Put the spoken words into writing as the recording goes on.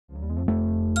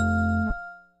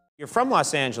You're from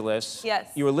Los Angeles.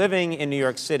 Yes. You were living in New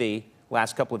York City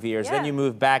last couple of years. Yeah. Then you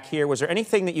moved back here. Was there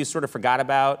anything that you sort of forgot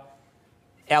about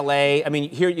LA? I mean,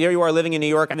 here you are living in New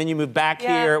York, and then you moved back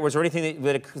here. Was there anything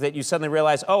that you suddenly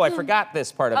realized, oh, I forgot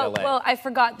this part of LA? Well, I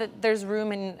forgot that there's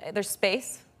room and there's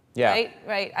space. Yeah.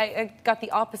 Right. I got the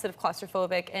opposite of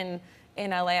claustrophobic in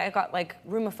LA. I got like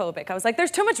roomophobic. I was like, there's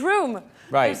too much room.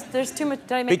 Right. There's too much.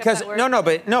 Did I make up that word?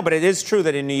 but it is true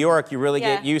that in New York you really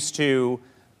get used to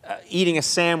eating a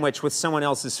sandwich with someone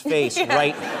else's face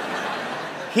right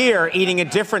here, eating a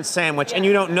different sandwich, and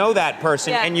you don't know that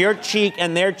person, and your cheek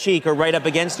and their cheek are right up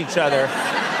against each other.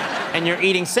 And you're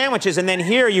eating sandwiches, and then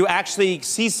here you actually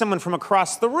see someone from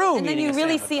across the room. And then you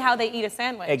really see how they eat a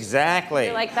sandwich. Exactly.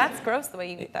 You're like, that's gross the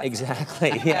way you eat that.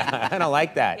 Exactly. Yeah, I don't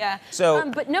like that. Yeah.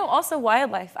 So, but no, also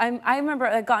wildlife. I remember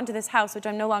I got into this house, which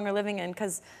I'm no longer living in,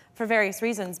 because for various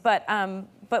reasons. But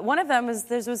one of them was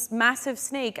there's this massive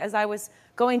snake as I was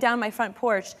going down my front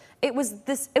porch. It was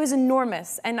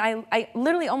enormous, and I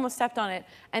literally almost stepped on it.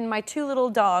 And my two little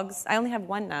dogs, I only have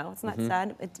one now. It's not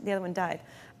sad. The other one died.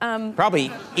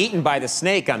 Probably eaten by the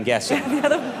snake, I'm guessing.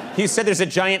 You said there's a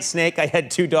giant snake. I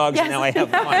had two dogs, and now I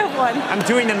have one. I have one. I'm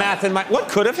doing the math in my... What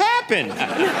could have happened?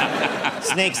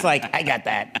 Snake's like, I got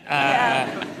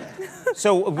that.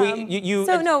 So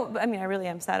no, I mean, I really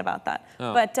am sad about that.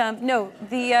 Oh. But no,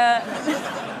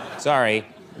 Sorry,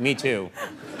 me too.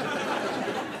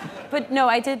 But no,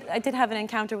 I did have an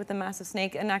encounter with a massive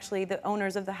snake, and actually the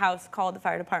owners of the house called the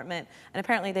fire department, and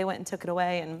apparently they went and took it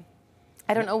away, and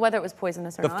I don't know whether it was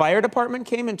poisonous or not. The fire department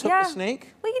came and took the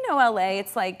snake? Well, you know LA,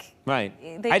 it's like... Right.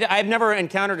 I've never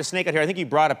encountered a snake out here. I think you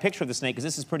brought a picture of the snake, because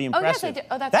this is pretty impressive. Oh, yes, I did.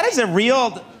 Oh, that's That right. is a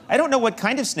real... I don't know what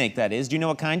kind of snake that is. Do you know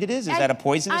what kind it is? Is that a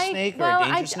poisonous snake or a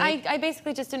dangerous snake? I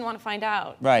basically just didn't want to find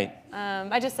out. Right.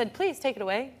 I just said, please, take it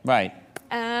away. Right.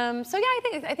 So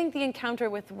yeah, I think the encounter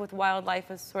with wildlife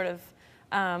was sort of...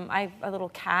 I have a little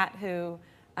cat who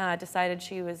decided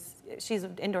she's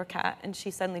an indoor cat, and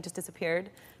she suddenly just disappeared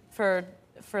for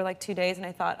like 2 days, and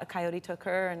I thought a coyote took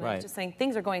her, and I was just saying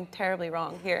things are going terribly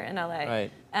wrong here in LA.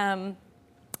 Right.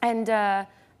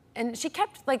 And she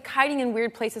kept like hiding in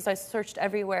weird places. I searched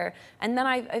everywhere, and then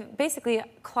I basically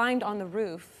climbed on the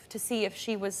roof to see if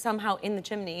she was somehow in the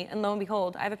chimney, and lo and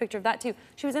behold, I have a picture of that too.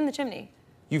 She was in the chimney.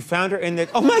 You found her in the...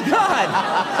 Oh my God!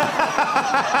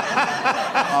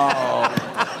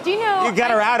 Do you know? You got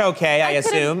her out okay, I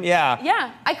assume. Yeah.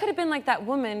 Yeah, I could have been like that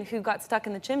woman who got stuck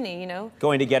in the chimney, you know?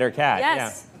 Going to get her cat.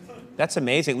 Yes. Yeah. That's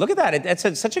amazing. Look at that.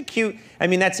 That's such a cute... I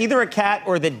mean, that's either a cat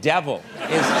or the devil.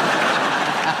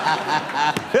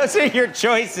 Those are your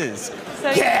choices.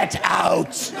 So, get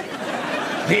out!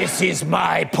 This is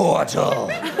my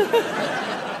portal.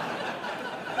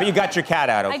 But you got your cat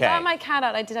out okay. I got my cat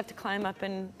out. I did have to climb up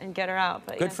and get her out.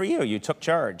 But Good for you. You took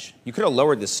charge. You could have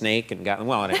lowered the snake and gotten...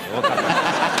 Well, anyway, we'll talk about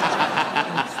that.